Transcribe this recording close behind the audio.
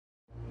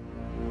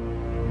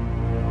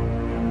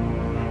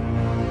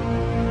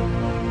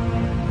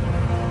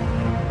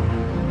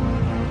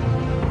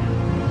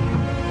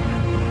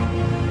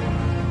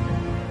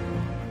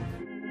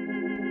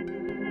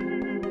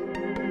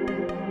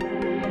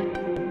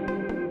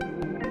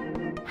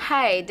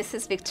Hi, this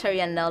is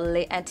Victoria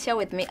Nalule, and here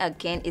with me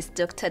again is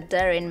Dr.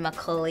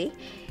 McCauley.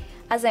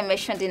 As I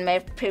mentioned in my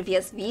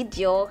previous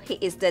video, he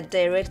is the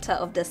director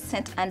of the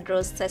St.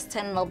 Andrews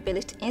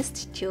Sustainability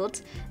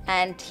Institute,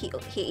 and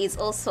he is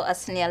also a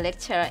senior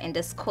lecturer in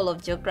the School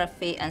of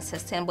Geography and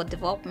Sustainable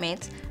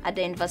Development at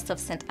the University of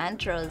St.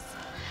 Andrews.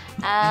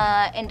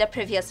 In the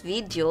previous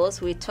videos,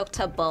 we talked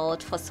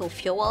about fossil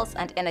fuels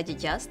and energy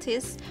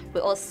justice.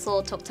 We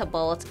also talked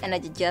about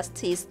energy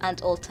justice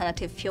and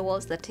alternative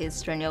fuels, that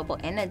is renewable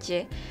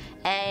energy.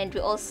 And we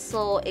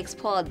also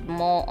explored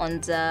more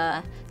on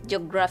the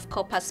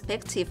geographical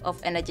perspective of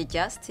energy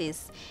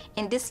justice.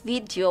 In this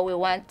video, we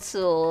want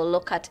to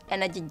look at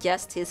energy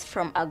justice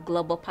from a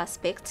global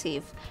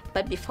perspective.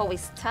 But before we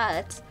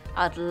start,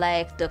 I'd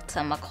like Dr.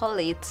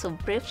 McCauley to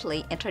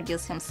briefly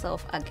introduce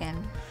himself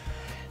again.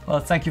 Well,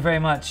 thank you very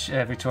much,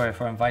 Victoria,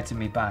 for inviting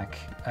me back.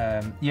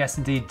 Yes,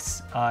 indeed,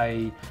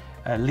 I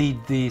lead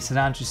the St.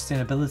 Andrews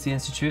Sustainability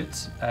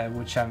Institute,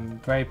 which I'm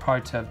very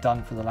proud to have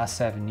done for the last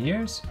 7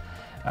 years.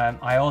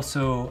 I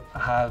also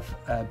have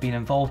been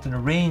involved in a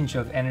range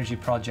of energy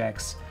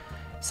projects,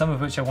 some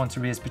of which I want to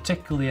raise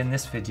particularly in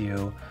this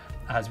video,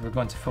 as we're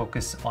going to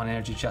focus on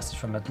energy justice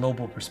from a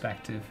global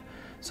perspective.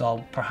 So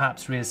I'll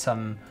perhaps raise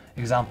some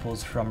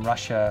examples from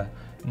Russia,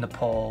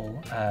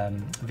 Nepal,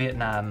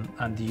 Vietnam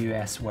and the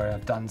US, where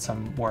I've done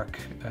some work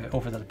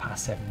over the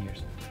past 7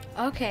 years.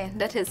 Okay,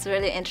 that is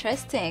really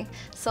interesting.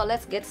 So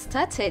let's get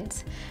started.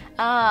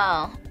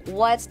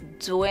 What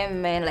do we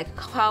mean, like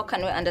how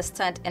can we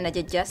understand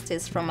energy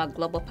justice from a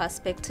global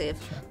perspective?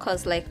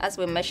 Because as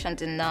we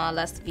mentioned in our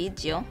last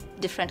video,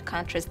 different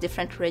countries,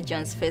 different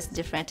regions face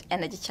different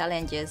energy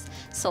challenges.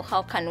 So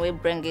how can we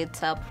bring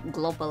it up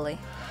globally?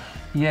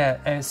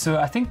 Yeah, so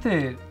I think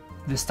the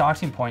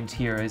starting point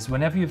here is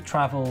whenever you've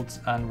traveled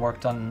and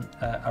worked on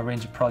a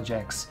range of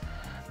projects,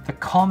 the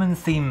common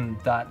theme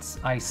that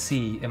I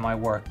see in my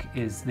work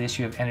is the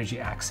issue of energy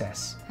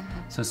access.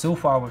 So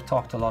far we've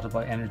talked a lot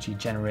about energy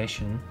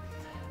generation,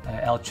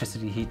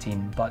 electricity,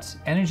 heating, but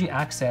energy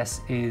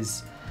access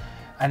is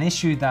an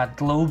issue that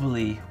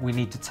globally we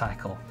need to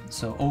tackle.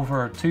 So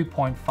over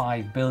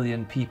 2.5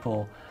 billion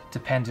people,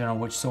 depending on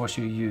which source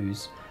you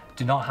use,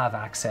 do not have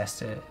access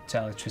to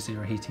electricity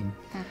or heating.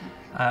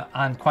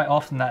 And quite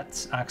often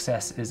that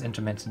access is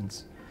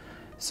intermittent.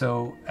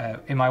 So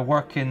in my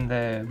work in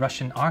the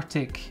Russian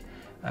Arctic,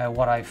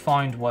 what I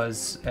found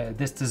was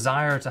this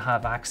desire to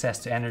have access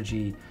to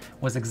energy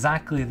was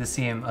exactly the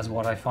same as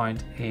what I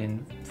found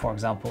in, for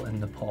example, in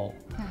Nepal.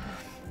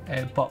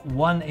 But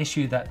one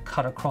issue that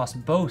cut across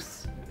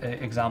both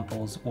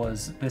examples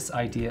was this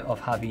idea of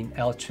having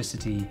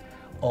electricity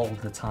all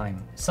the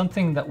time,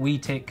 something that we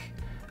take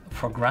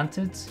for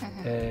granted,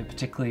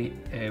 particularly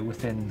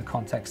within the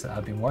context that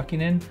I've been working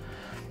in.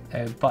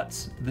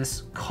 But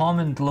this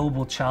common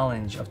global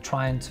challenge of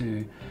trying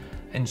to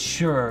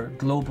ensure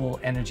global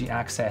energy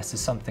access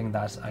is something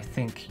that I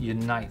think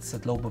unites a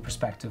global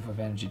perspective of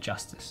energy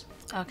justice.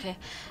 Okay,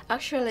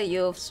 actually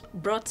you've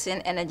brought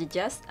in energy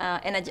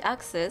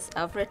access.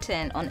 I've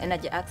written on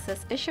energy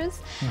access issues,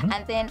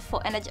 and then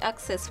for energy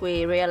access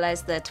we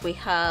realized that we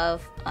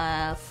have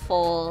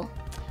four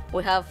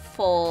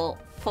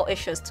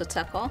issues to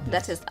tackle. Yes.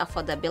 That is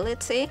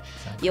affordability.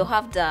 Exactly. You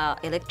have the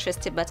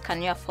electricity, but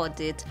can you afford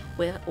it?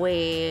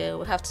 We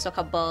have to talk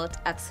about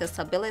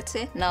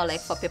accessibility now, like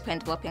for people in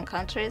developing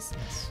countries.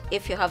 Yes.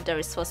 If you have the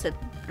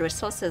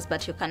resources,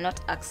 but you cannot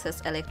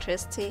access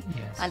electricity.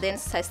 Yes. And then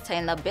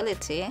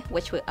sustainability,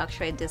 which we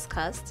actually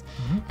discussed.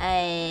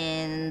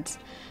 And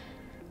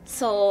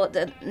so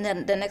the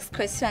next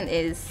question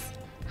is,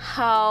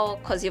 how,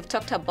 because you've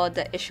talked about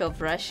the issue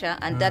of Russia,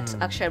 and that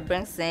actually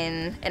brings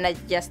in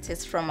energy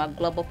justice from a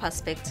global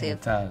perspective.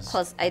 It does.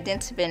 Because I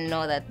didn't even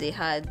know that they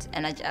had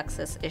energy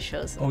access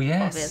issues. Oh,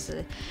 yes.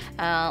 Obviously.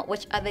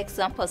 Which other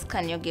examples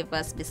can you give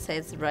us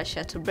besides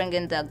Russia to bring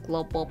in the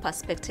global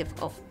perspective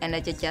of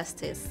energy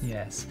justice?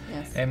 Yes.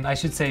 I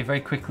should say very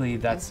quickly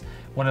that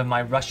one of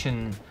my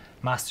Russian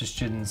master's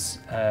students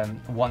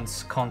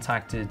once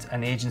contacted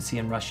an agency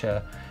in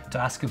Russia to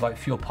ask about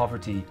fuel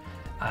poverty.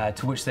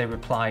 To which they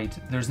replied,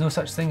 there's no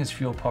such thing as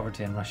fuel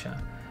poverty in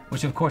Russia,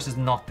 which of course is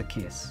not the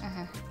case.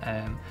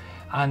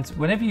 And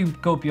whenever you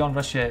go beyond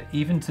Russia,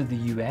 even to the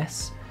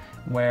US,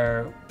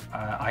 where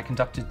I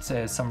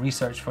conducted some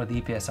research for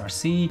the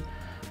EPSRC,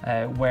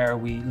 where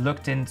we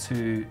looked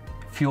into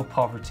fuel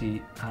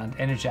poverty and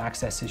energy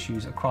access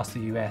issues across the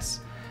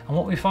US. And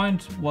what we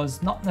found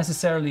was not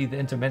necessarily the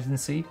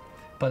intermittency,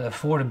 but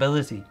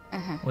affordability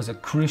was a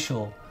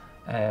crucial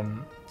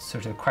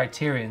sort of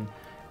criterion,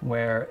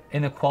 where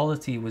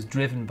inequality was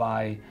driven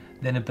by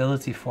the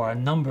inability for a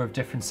number of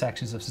different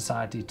sections of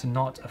society to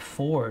not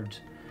afford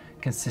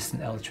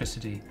consistent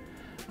electricity.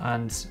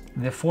 And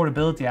the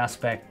affordability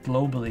aspect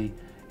globally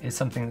is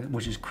something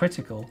which is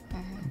critical,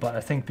 but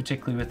I think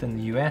particularly within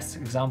the US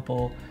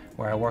example,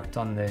 where I worked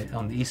on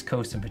the East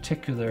Coast in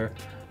particular,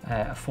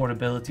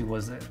 affordability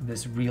was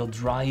this real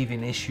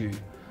driving issue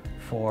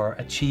for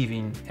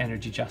achieving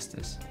energy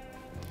justice.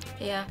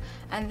 Yeah,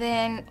 and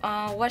then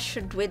what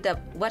should be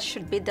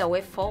the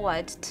way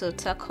forward to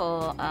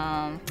tackle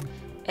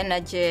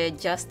energy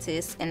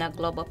justice in a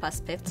global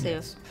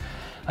perspective? Yes.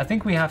 I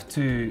think we have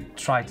to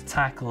try to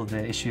tackle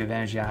the issue of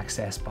energy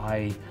access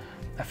by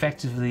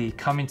effectively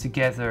coming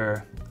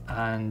together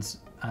and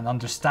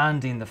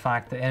understanding the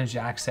fact that energy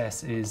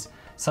access is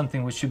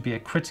something which should be a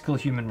critical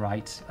human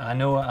right. I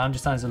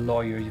understand as a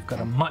lawyer you've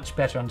got a much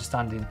better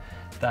understanding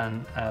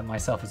than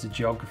myself as a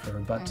geographer,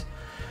 but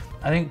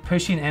I think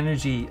pushing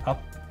energy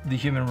up the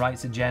human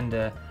rights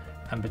agenda,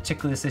 and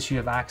particularly this issue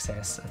of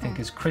access, I think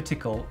is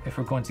critical if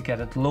we're going to get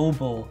a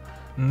global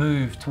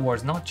move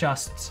towards not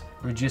just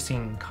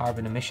reducing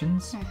carbon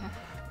emissions,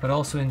 but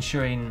also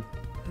ensuring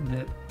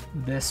that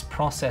this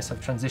process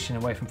of transition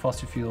away from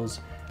fossil fuels,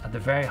 at the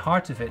very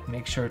heart of it,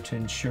 make sure to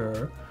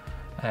ensure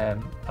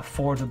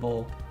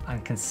affordable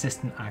and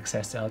consistent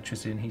access to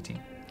electricity and heating.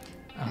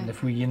 And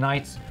if we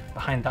unite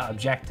behind that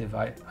objective,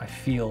 I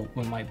feel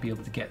we might be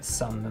able to get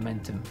some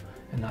momentum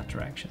in that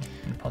direction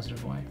in a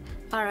positive way.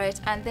 All right,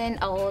 and then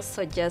I'll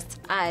also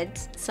just add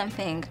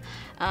something.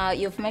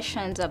 You've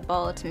mentioned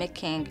about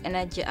making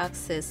energy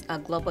access a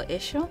global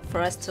issue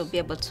for us to be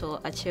able to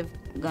achieve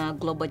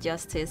global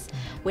justice.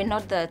 We know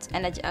that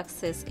energy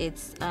access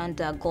is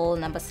under goal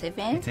number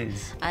 7. It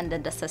is. Under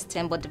the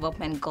Sustainable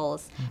Development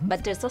Goals.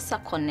 But there's also a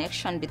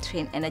connection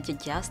between energy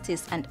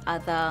justice and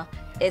other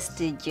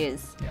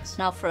SDGs. Yes.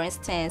 Now, for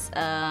instance,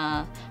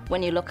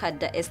 when you look at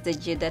the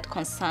SDG that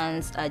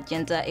concerns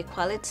gender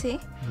equality,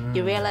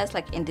 you realize,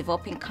 like, in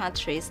developing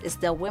countries, it's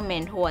the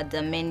women who are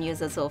the main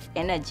users of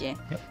energy.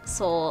 Yep.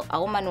 So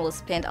a woman will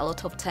spend a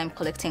lot of time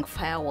collecting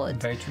firewood.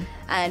 Very true.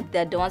 And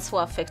they're the ones who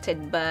are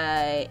affected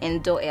by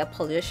indoor air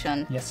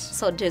pollution. Yes.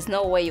 So there's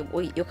no way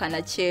you can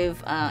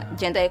achieve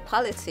gender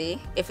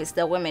equality if it's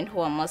the women who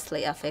are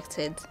mostly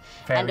affected.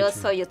 Very and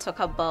also true. you talk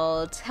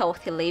about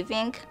healthy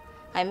living.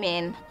 I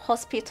mean,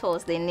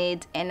 hospitals, they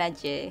need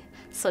energy.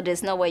 So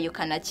there's no way you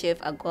can achieve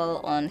a goal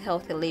on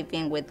healthy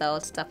living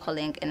without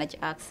tackling energy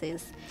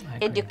access.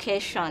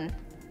 Education,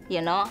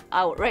 you know,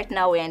 right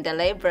now we're in the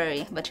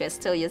library, but we're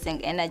still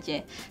using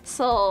energy.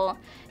 So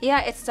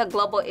yeah, it's a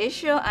global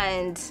issue,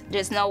 and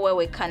there's no way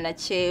we can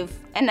achieve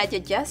energy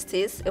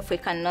justice if we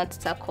cannot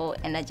tackle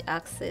energy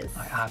access.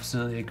 I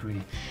absolutely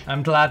agree.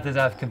 I'm glad that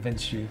I've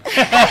convinced you.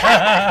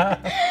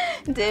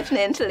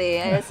 Definitely,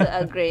 I also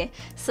agree.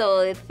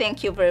 So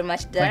thank you very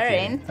much,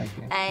 Darren. Thank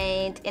you.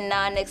 And in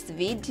our next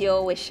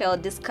video, we shall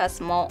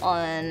discuss more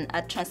on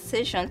a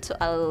transition to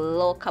a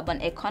low carbon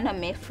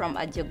economy from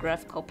a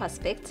geographical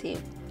perspective.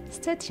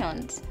 Stay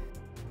tuned.